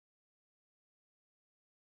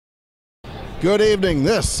Good evening.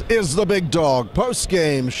 This is the Big Dog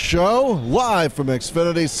Postgame Show, live from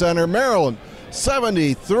Xfinity Center, Maryland.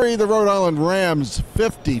 73, the Rhode Island Rams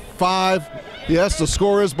 55. Yes, the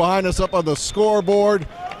score is behind us up on the scoreboard.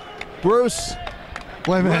 Bruce.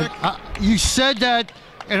 Wait a minute. You said that,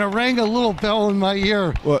 and it rang a little bell in my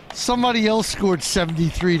ear. What? Somebody else scored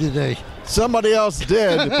 73 today. Somebody else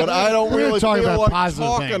did, but I don't really feel like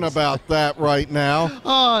talking things. about that right now.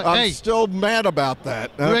 I'm still mad about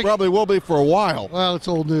that. And I probably will be for a while. Well, it's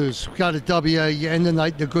old news. We got a W. You end the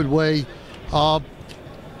night in a good way.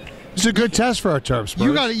 It's a good test for our Terps.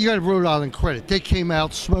 You got Rhode Island credit. They came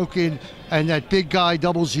out smoking, and that big guy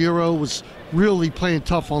 00 was really playing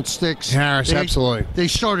tough on sticks. Harris, absolutely. They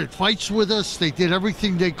started fights with us. They did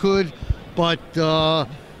everything they could, but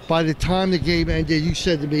by the time the game ended, you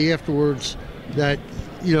said to me afterwards that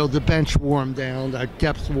the bench wore them down, that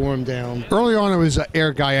depth wore them down. Early on, it was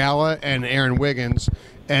Eric Ayala and Aaron Wiggins,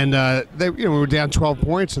 and we were down 12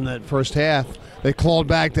 points in that first half. They clawed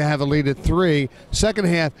back to have a lead at 3.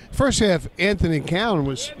 First half, Anthony Cowan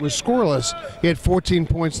was scoreless. He had 14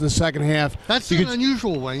 points in the second half. That's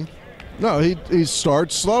unusual, Wayne. No, he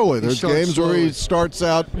starts slowly. There's games where he starts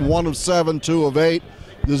out 1 of 7, 2 of 8.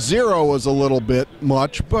 The 0 was a little bit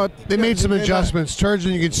much, but they made some adjustments.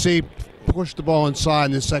 Turgeon, you could see, pushed the ball inside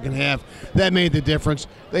in the second half. That made the difference.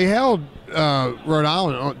 They held Rhode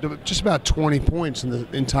Island just about 20 points in the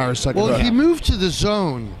entire second half. Well, he moved to the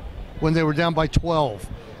zone when they were down by 12,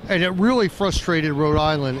 and it really frustrated Rhode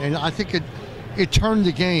Island, and I think it turned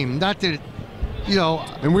the game. Not that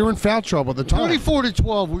and we were in foul trouble at the time.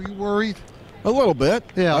 24-12, were you worried? A little bit.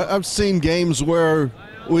 Yeah. I've seen games where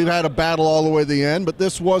we've had a battle all the way to the end, but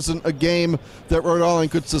this wasn't a game that Rhode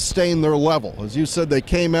Island could sustain their level. As you said, they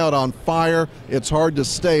came out on fire. It's hard to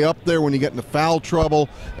stay up there when you get into foul trouble.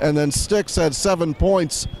 And then Sticks had 7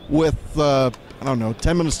 points with 10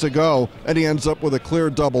 minutes to go, and he ends up with a clear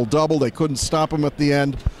double-double. They couldn't stop him at the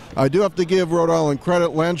end. I do have to give Rhode Island credit.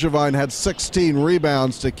 Langevin had 16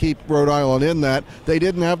 rebounds to keep Rhode Island in that. They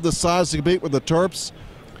didn't have the size to compete with the Terps.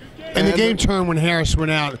 And the game turned when Harris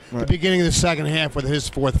went out at the beginning of the second half with his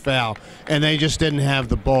 4th foul, and they just didn't have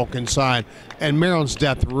the bulk inside. And Maryland's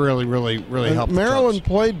depth really helped. Maryland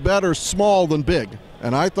played better small than big,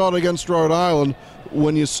 and I thought against Rhode Island,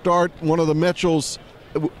 when you start one of the Mitchells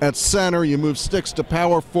at center, you move Sticks to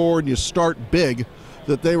power forward, and you start big,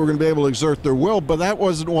 that they were going to be able to exert their will, but that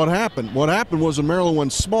wasn't what happened. What happened was when Maryland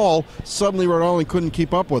went small, suddenly Rhode Island couldn't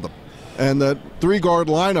keep up with them. And that 3-guard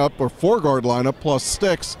lineup, or 4-guard lineup, plus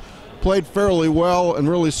Sticks, played fairly well and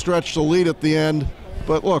really stretched the lead at the end.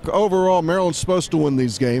 But look, overall, Maryland's supposed to win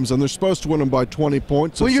these games, and they're supposed to win them by 20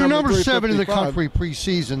 points. Well, you're number 7 in the country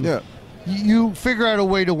preseason. Yeah. You figure out a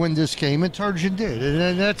way to win this game, and Turgeon did,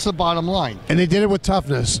 and that's the bottom line. And they did it with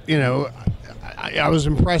toughness. I was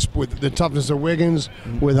impressed with the toughness of Wiggins,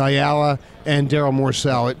 with Ayala, and Daryl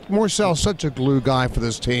Morcell. Morcell's such a glue guy for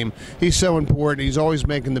this team. He's so important. He's always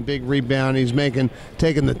making the big rebound. He's taking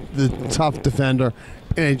the tough defender,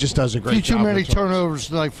 and he just does a great job. Too many turnovers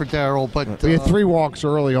tonight for Daryl, but we had 3 walks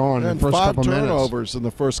early on in the first couple minutes. 5 turnovers in the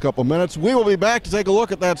first couple minutes. We will be back to take a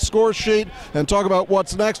look at that score sheet and talk about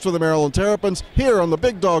what's next for the Maryland Terrapins here on the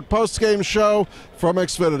Big Dog Postgame Show from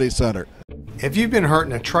Xfinity Center. If you've been hurt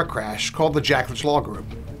in a truck crash, call the Jacklitsch Law Group.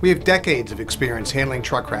 We have decades of experience handling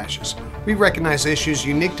truck crashes. We recognize issues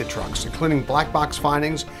unique to trucks, including black box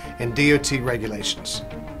findings and DOT regulations.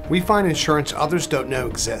 We find insurance others don't know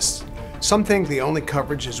exists. Some think the only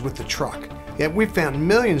coverage is with the truck, yet we've found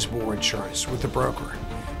millions more insurance with the broker.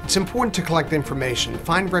 It's important to collect information,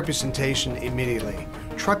 find representation immediately.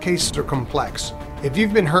 Truck cases are complex. If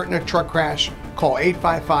you've been hurt in a truck crash, call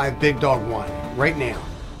 855-BIG-DOG-1 right now.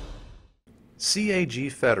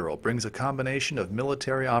 CAG Federal brings a combination of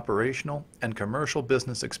military operational and commercial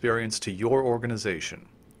business experience to your organization.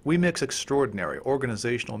 We mix extraordinary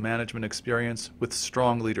organizational management experience with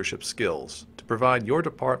strong leadership skills to provide your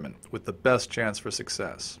department with the best chance for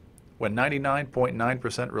success. When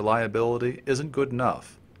 99.9% reliability isn't good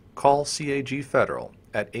enough, call CAG Federal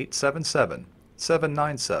at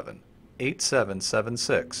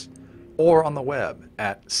 877-797-8776 or on the web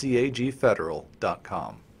at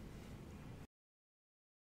cagfederal.com.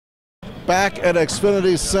 Back at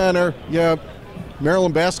Xfinity Center,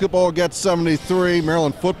 Maryland basketball gets 73,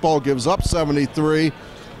 Maryland football gives up 73.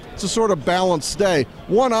 It's a sort of balanced day.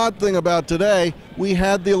 One odd thing about today, we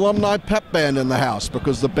had the alumni pep band in the house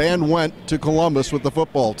because the band went to Columbus with the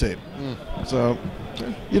football team. So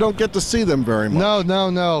you don't get to see them very much.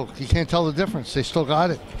 No. You can't tell the difference. They still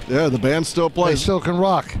got it. Yeah, the band still plays. They still can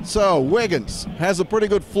rock. So Wiggins has a pretty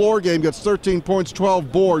good floor game, gets 13 points,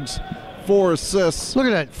 12 boards, 4 assists. Look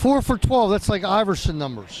at that, 4 for 12. That's like Iverson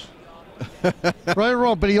numbers. Right or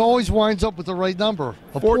wrong, but he always winds up with the right number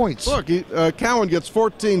of points. Look, Cowan gets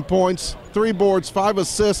 14 points, 3 boards, 5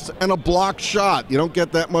 assists, and a blocked shot. You don't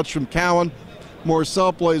get that much from Cowan.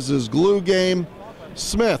 Morcell plays his glue game.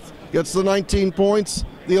 Smith gets the 19 points,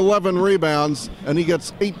 the 11 rebounds, and he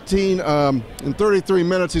gets 18 in 33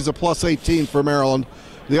 minutes. He's a plus 18 for Maryland.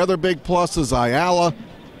 The other big plus is Ayala,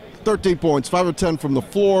 13 points, 5 of 10 from the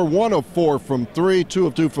floor, 1 of 4 from 3, 2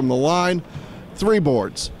 of 2 from the line, 3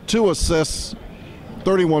 boards, 2 assists,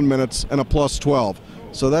 31 minutes, and a plus 12.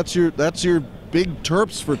 So that's your big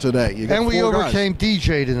Terps for today. You got and we 4 overcame guys.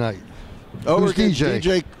 DJ tonight. Who's Overcame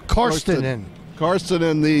DJ? Karsten.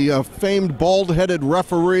 Karsten, the famed bald-headed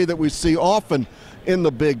referee that we see often in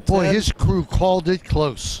the Big Ten. Boy, his crew called it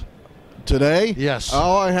close. Today? Yes.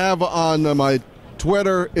 All I have on my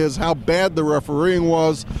Twitter is how bad the refereeing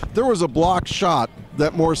was. There was a blocked shot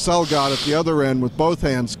that Morcell got at the other end with both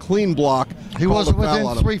hands, clean block. He wasn't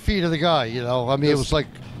within 3 feet of the guy, you know. I mean, it was like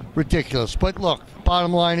ridiculous. But look,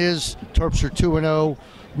 bottom line is Terps are 2-0,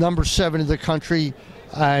 number 7 in the country,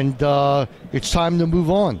 and it's time to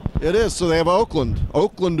move on. It is. So they have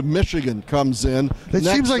Oakland, Michigan comes in. It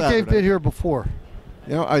seems like they've been here before.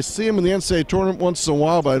 You know, I see them in the NCAA tournament once in a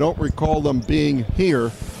while, but I don't recall them being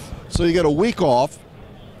here. So you get a week off.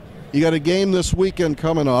 You got a game this weekend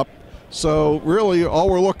coming up. So really, all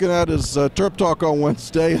we're looking at is Terp Talk on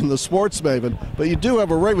Wednesday and the Sports Maven. But you do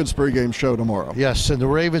have a Ravens pregame show tomorrow. Yes, and the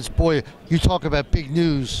Ravens, boy, you talk about big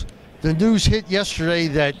news. The news hit yesterday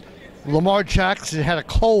that Lamar Jackson had a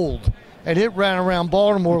cold, and it ran around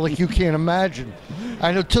Baltimore like you can't imagine.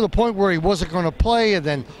 I know, to the point where he wasn't going to play, and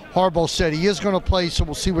then Harbaugh said he is going to play, so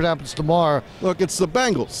we'll see what happens tomorrow. Look, it's the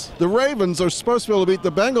Bengals. The Ravens are supposed to be able to beat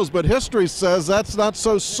the Bengals, but history says that's not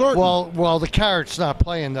so certain. Well, the Carrot's not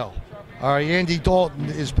playing, though. All right, Andy Dalton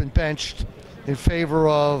has been benched in favor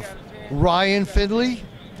of Ryan Finley.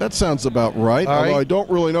 That sounds about right, although I don't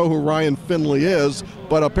really know who Ryan Finley is,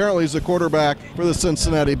 but apparently he's a quarterback for the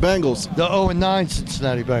Cincinnati Bengals. The 0-9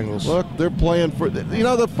 Cincinnati Bengals. Look, they're playing for, you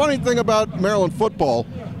know, the funny thing about Maryland football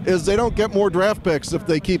is they don't get more draft picks if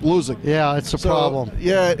they keep losing. Yeah, it's a problem.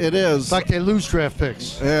 Yeah, it is. In fact, they lose draft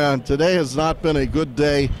picks. And today has not been a good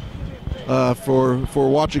day for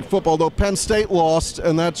watching football, though Penn State lost,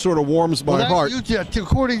 and that sort of warms my heart.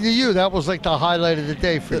 According to you, that was like the highlight of the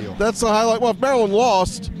day for you. That's the highlight. Well, if Maryland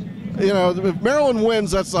lost, you know, if Maryland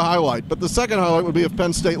wins, that's the highlight. But the second highlight would be if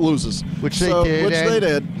Penn State loses. Which they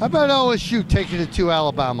did. How about LSU taking it to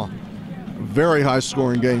Alabama? Very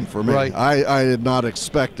high-scoring game for me. Right. I did not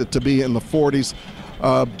expect it to be in the 40s.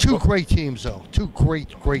 Two great teams, though. Two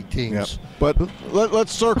great teams. Yep. But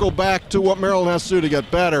let's circle back to what Maryland has to do to get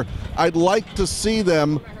better. I'd like to see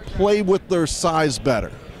them play with their size better.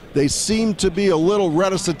 They seem to be a little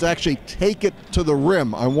reticent to actually take it to the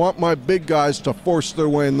rim. I want my big guys to force their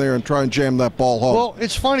way in there and try and jam that ball home. Well,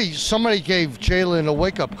 it's funny. Somebody gave Jalen a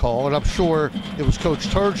wake-up call, and I'm sure it was Coach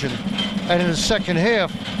Turgeon. And in the second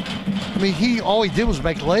half, I mean, all he did was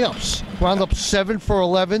make layups. Wound up 7 for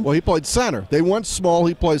 11. Well, he played center. They went small,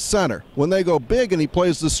 he plays center. When they go big and he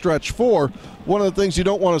plays the stretch 4, one of the things you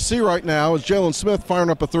don't want to see right now is Jalen Smith firing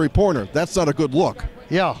up a three-pointer. That's not a good look.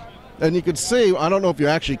 Yeah. And you can see, I don't know if you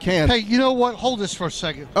actually can. Hey, you know what? Hold this for a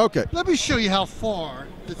second. Okay. Let me show you how far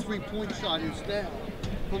the three-point shot is down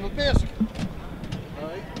from the basket. All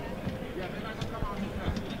right?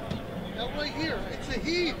 Now right here, it's a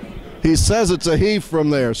heave. He says it's a heave from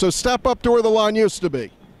there. So step up to where the line used to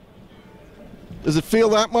be. Does it feel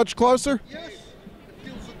that much closer? Yes. It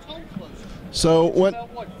feels a ton closer. So when... About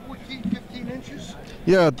what, 14, 15 inches?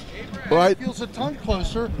 Yeah. Right. It feels a ton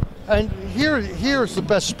closer. And here's the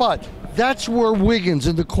best spot. That's where Wiggins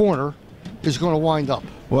in the corner is going to wind up.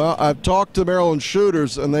 Well, I've talked to Maryland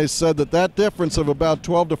shooters, and they said that difference of about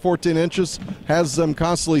 12 to 14 inches has them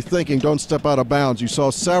constantly thinking, don't step out of bounds. You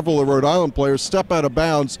saw several of Rhode Island players step out of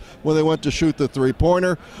bounds when they went to shoot the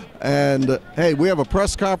three-pointer. And, hey, we have a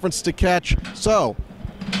press conference to catch. So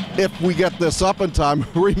if we get this up in time,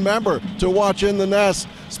 remember to watch In the Nest,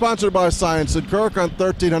 sponsored by Science and Kirk on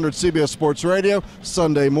 1300 CBS Sports Radio,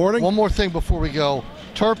 Sunday morning. One more thing before we go.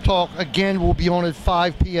 Terp Talk, again, will be on at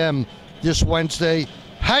 5 p.m. this Wednesday.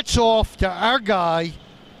 Hats off to our guy,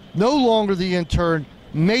 no longer the intern,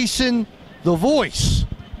 Mason, the voice.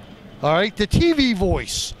 All right, the TV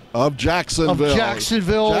voice. Of Jacksonville.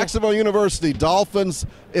 Jacksonville University, Dolphins.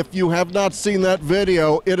 If you have not seen that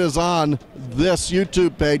video, it is on this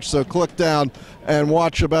YouTube page, so click down and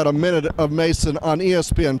watch about a minute of Mason on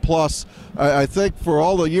ESPN+. I think for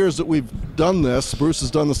all the years that we've done this, Bruce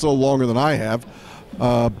has done this a little longer than I have,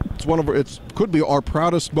 it could be our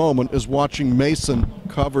proudest moment is watching Mason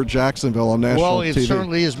cover Jacksonville on national TV. Well, it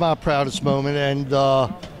certainly is my proudest moment, and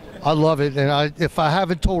I love it, and if I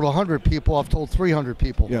haven't told 100 people, I've told 300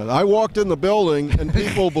 people. Yeah, I walked in the building, and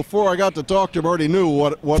people, before I got to talk to them, already knew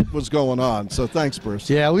what was going on. So thanks, Bruce.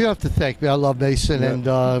 Yeah, we have to thank me. I love Mason,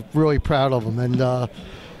 and really proud of him. And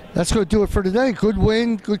that's going to do it for today. Good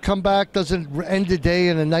win, good comeback. Doesn't end the day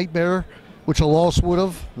in a nightmare, which a loss would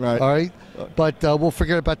have. Right. All right. But we'll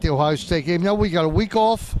forget about the Ohio State game. Now we got a week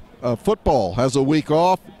off. Football has a week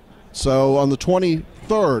off. So on the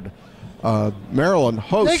 23rd, Maryland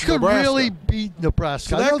hosts They could Nebraska. really beat Nebraska.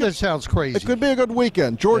 So I know could- that sounds crazy. It could be a good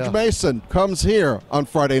weekend. George Yeah. Mason comes here on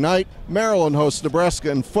Friday night. Maryland hosts Nebraska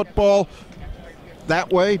in football.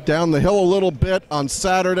 That way, down the hill a little bit on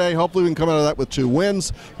Saturday. Hopefully we can come out of that with 2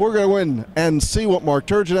 wins. We're going to win and see what Mark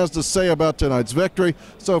Turgeon has to say about tonight's victory.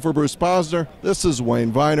 So for Bruce Posner, this is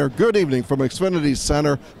Wayne Viener. Good evening from Xfinity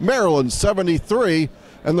Center. Maryland 73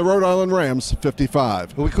 and the Rhode Island Rams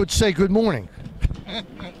 55. We could say good morning.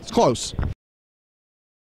 It's close.